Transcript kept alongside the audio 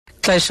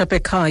Xesha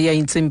bekhaya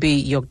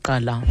intsimbi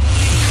yokuqala.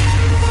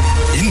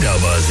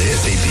 Indaba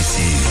ze-SABC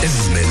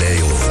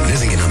ezizimeleyo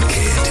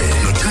nezingenamkhethe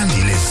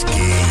noThandile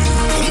Skeyi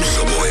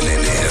umhlobo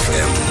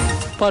wenene-FM.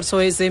 Umphathiswa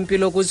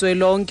wezempilo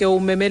kuzwelonke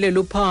umemelela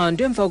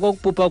uphando emva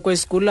kokubhubha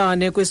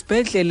kwesigulane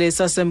kwisibhedlele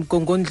sase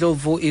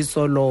eMgungundlovu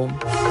izolo.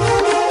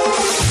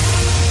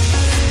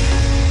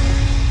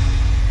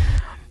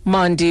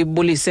 Mandi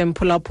bulise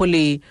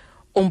mphulaphuli.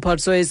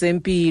 Umphathiswa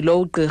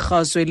wezempilo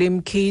ugqirha Zweli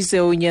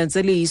Mkhize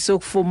unyanzelisa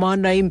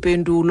ukufumana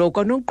iimpendulo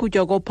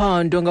kwanokuqhutywa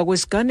kophando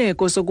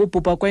ngakwisiganeko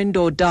sokubhubha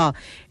kwendoda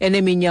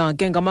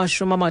eneminyaka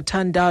engamashumi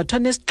amathandathu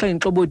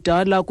anesixhenkxe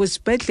ubudala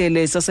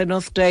kwisibhedlele sase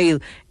Northdale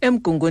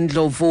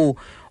eMgungundlovu.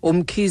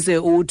 Umkhize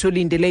uthi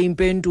ulindele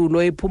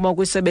impendulo ephuma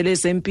kwisebe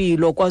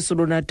lezempilo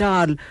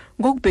KwaZulu-Natal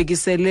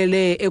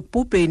ngokubhekiselele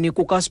ekubhubheni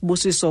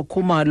kukasibusiso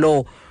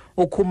Khumalo.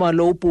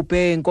 Ukhumalo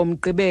ubhubhe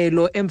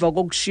ngomgqibelo emva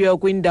kokushiywa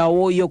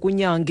kwindawo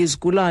yokunyanga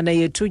izigulana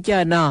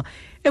yethutyana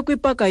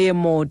ekwipaka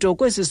yemoto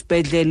kwesi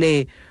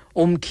sibhedlele.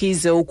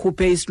 Umkhize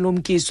ukhuphe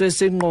isilumkiso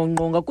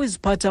esingqongqo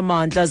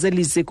ngakwiziphathamandla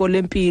zeliziko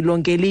lempilo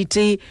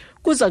ngelithi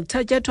kuza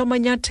kuthatyathwa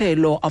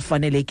amanyathelo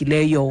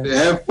afanelekileyo. They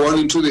have gone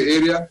into the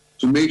area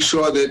to make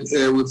sure that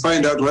we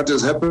find out what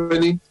is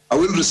happening. I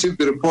will receive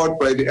the report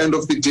by the end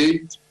of the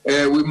day.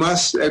 We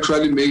must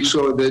actually make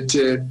sure that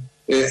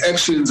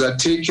actions are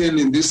taken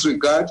in this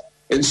regard,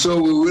 and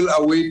so we will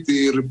await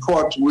the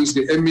report which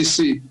the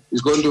MEC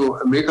is going to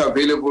make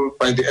available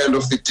by the end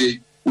of the day.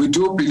 We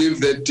do believe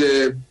that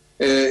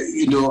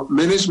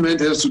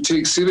management has to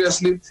take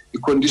seriously the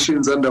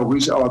conditions under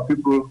which our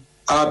people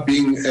are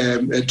being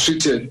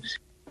treated.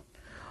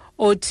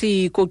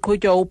 Othi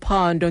kuqhutywa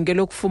uphando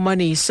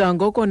ngelokufumanisa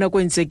ngokona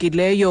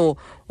kwenzekileyo.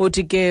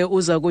 Uthi ke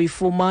uza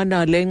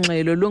kuyifumana le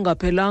ngxelo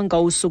lungaphelanga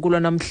usuku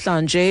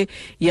lwanamhlanje,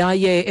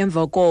 yaye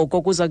emva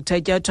koko kuza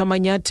kuthatyathwa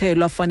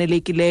amanyathelo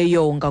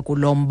afanelekileyo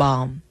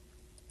ngakulomba.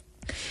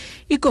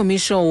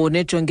 Ikomishoni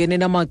ejongene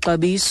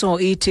namaxabiso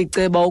ithi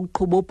ceba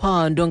ukuqhuba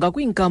uphando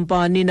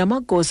ngakwiinkampani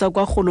namagosa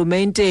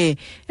kwarhulumente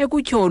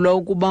ekutyholwa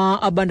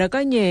ukuba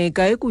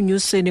abandakanyeka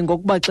ekunyuseni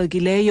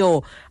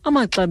ngokubaxekileyo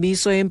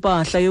amaxabiso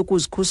empahla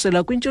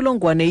yokuzikhusela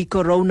kwintsholongwane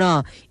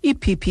icorona,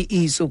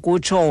 ii-PPEs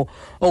ukutsho.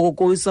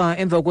 Okukuza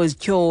emva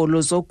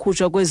kwezityholo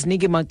zokukhutshwa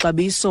kweziniki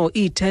maxabiso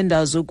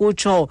ii-tenders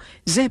ukutsho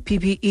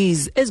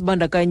zee-PPEs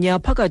ezibandakanya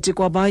phakathi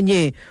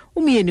kwabanye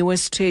umyeni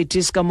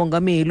wesithethi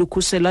sikamongameli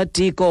ukhusela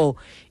Diko.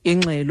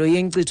 Ingxelo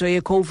yenkcitho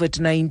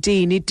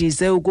ye-COVID-19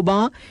 idize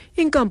ukuba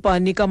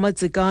inkampani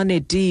kaMadzikane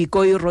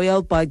Diko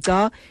iRoyal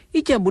Baca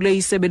ityabule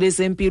isebe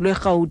lezempilo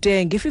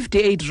eGauteng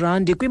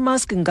i-R58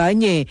 kwimask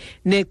nganye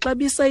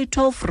nexabisa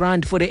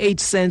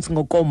i-R12.48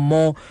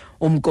 ngokommo.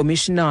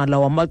 Umkomishinala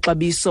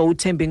wamaxabiso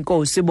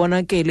uThembinkosi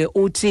Bonakele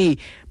uthi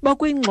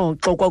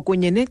bakwingxoxo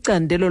kwakunye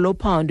necandelo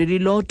lophando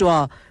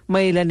lilodwa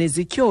mayela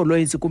nezityholo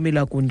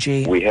ezikumila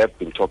kunje. We have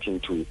been talking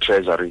to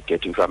Treasury,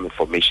 getting some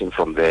information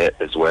from there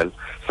as well.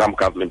 Some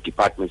government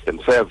departments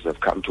themselves have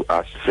come to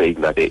us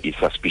saying that there is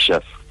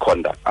suspicious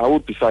conduct. I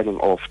would be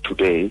signing off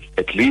today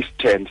at least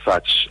 10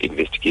 such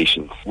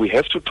investigations. We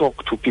have to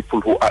talk to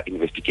people who are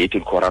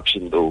investigating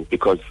corruption though,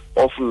 because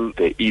often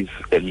there is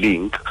a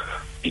link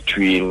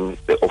between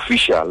the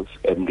officials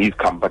and these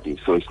companies.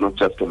 So it's not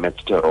just a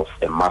matter of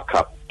a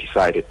markup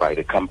decided by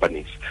the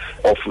companies.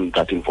 Often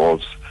that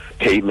involves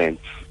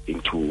payments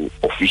into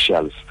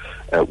officials,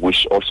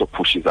 which also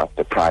pushes up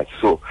the price.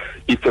 So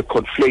it's a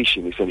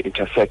conflation, it's an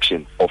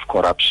intersection of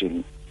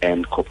corruption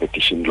and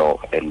competition law,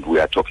 and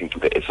we are talking to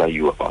the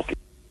SIU about it.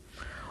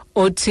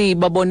 Othi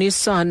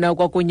babonisana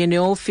kwakunye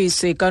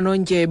neofisi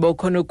kanondyebo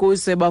khona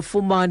ukuze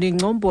bafumane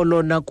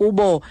ingcombolo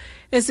nakubo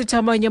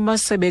esithamanye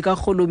amasebe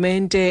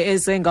karhulumente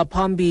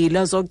ezengaphambili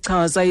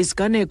azokuchaza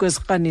isiganeko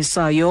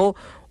esirhanisayo.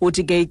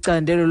 Uthi ke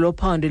icandelo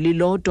lophando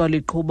lilodwa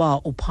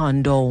liqhuba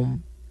uphando.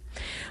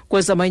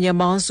 Kwezamanye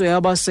amazwe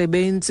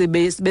abasebenzi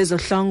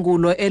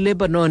bezohlangulo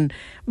eLebanon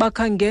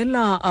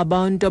bakhangela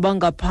abantu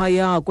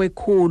abangaphaya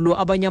kwe100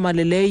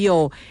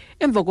 abanyamaleleyo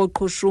emva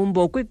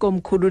koqhushumbo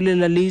kwikomkhulu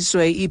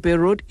lelizwe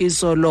iBeirut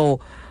izolo.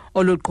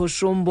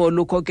 Oluqhushumbo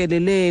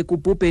lukhokelele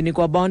kubhubheni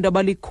kwabantu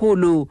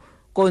abali100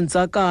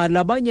 konzakala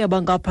abanye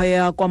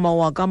abangaphaya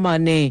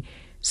kwama4,000.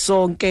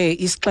 Sonke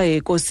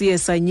isixeko siye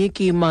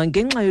sanyikima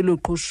ngenxa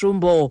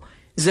yoluqhushumbo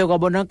ze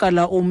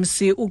kwabonakala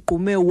umsi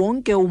ugqume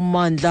wonke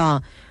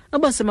ummandla.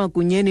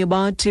 Abasemagunyeni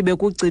bathi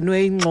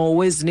bekugcinwe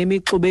ingxowe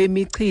ezinemixube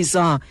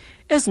emichiza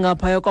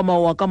ezingaphaya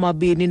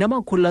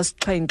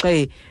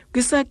kwama2,700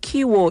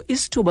 kwisakhiwo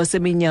isithuba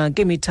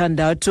seminyaka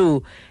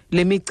emithandathu.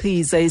 Le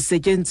michiza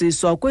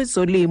isetyenziswa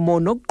kwezolimo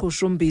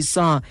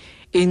nokuqhushumbisa.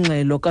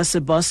 Ingxelo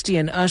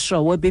kaSebastian Asher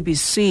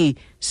we-BBC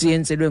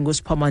siyenzelwe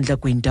nguSiphamandla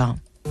Gwinta.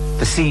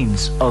 The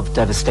scenes of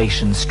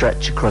devastation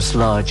stretch across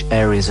large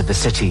areas of the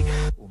city.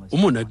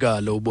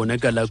 Umonakalo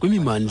ubonakala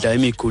kwimimandla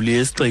emikhulu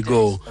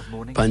yesixeko.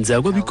 Phantse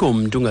akwabikho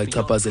mntu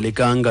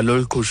ungachaphazelekanga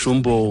lolu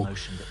qhushumbo.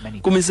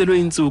 Kumiselwe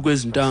iintsuku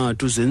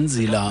ezintathu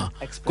zenzila,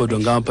 kodwa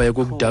ngaphaya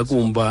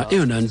kokudakumba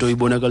eyona nto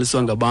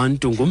ibonakaliswa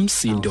ngabantu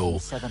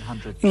ngumsindo.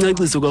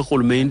 Ingcaciso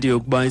karhulumente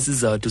yokuba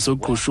isizathu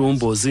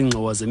soqhushumbo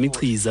ziingxowa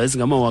zemichiza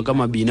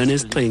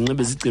ezingama-2,700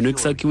 bezigcinwe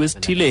kwisakhiwo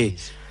esithile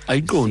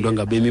ayiqondwa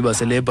ngabemi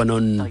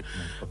baseLebanon.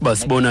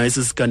 Basibona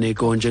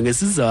isisiganeko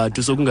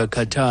njengesizathu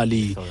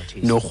sokungakhathali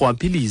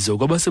norhwaphilizo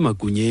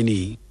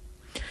kwabasemagunyeni.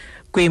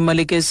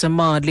 Kwimalike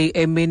zemali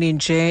emini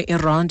nje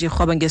irandi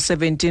irhwaba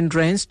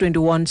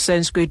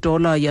nge-17.21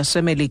 kwidola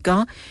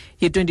yaseMelika,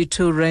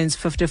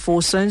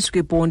 yi-22.54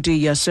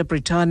 kwiponti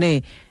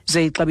yaseBritane,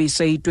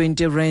 zeyixabise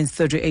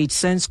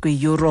i-20.38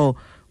 kwi-euro.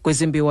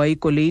 Kwezimbiwa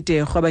igolide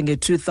irhwaba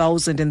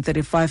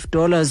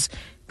nge-$2,035,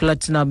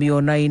 platinum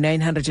yona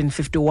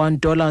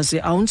i-$951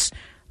 i-ounce.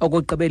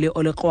 Okugqibela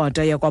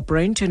olekrwada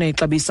yakwaBrent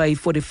nayixabisa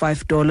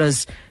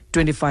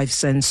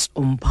i-$45.25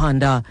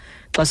 umphanda.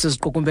 Xa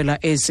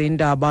siziqukumbela ezi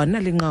ndaba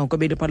nalinqaku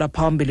ebeliphala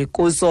phambili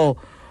kuzo.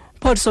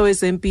 Umphathiswa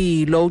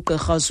wezempilo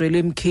ugqirha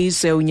Zweli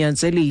Mkhize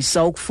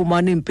unyanzelisa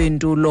ukufumana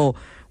iimpendulo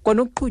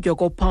kwanokuqhutywa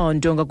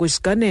kophando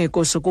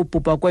ngakwisiganeko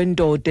sokubhubha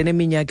kwendoda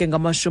eneminyaka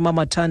engamashumi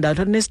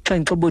amathandathu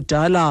anesixhenkxe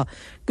ubudala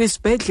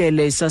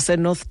kwisibhedlele sase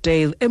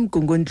Northdale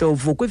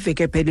eMgungundlovu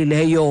kwiveki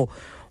ephelileyo.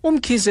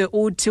 Mkhize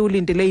uthi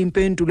ulindele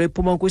impendulo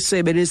ephuma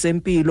kwisebe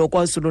lezempilo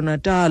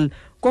KwaZulu-Natal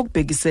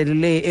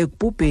kokubhekiselele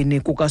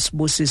ekubhubheni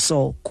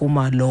kukasibusiso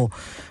Khumalo.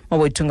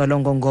 Mawethu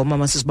ngalongo ngoma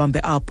masisibambe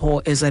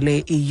apho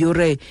ezale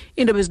iyure.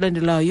 Indaba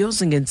ezilandelayo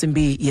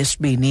zingentsimbi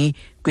yesibini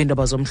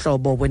kwindaba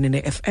zomhlobo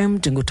wenene FM.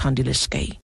 Ndinguthandile Skay.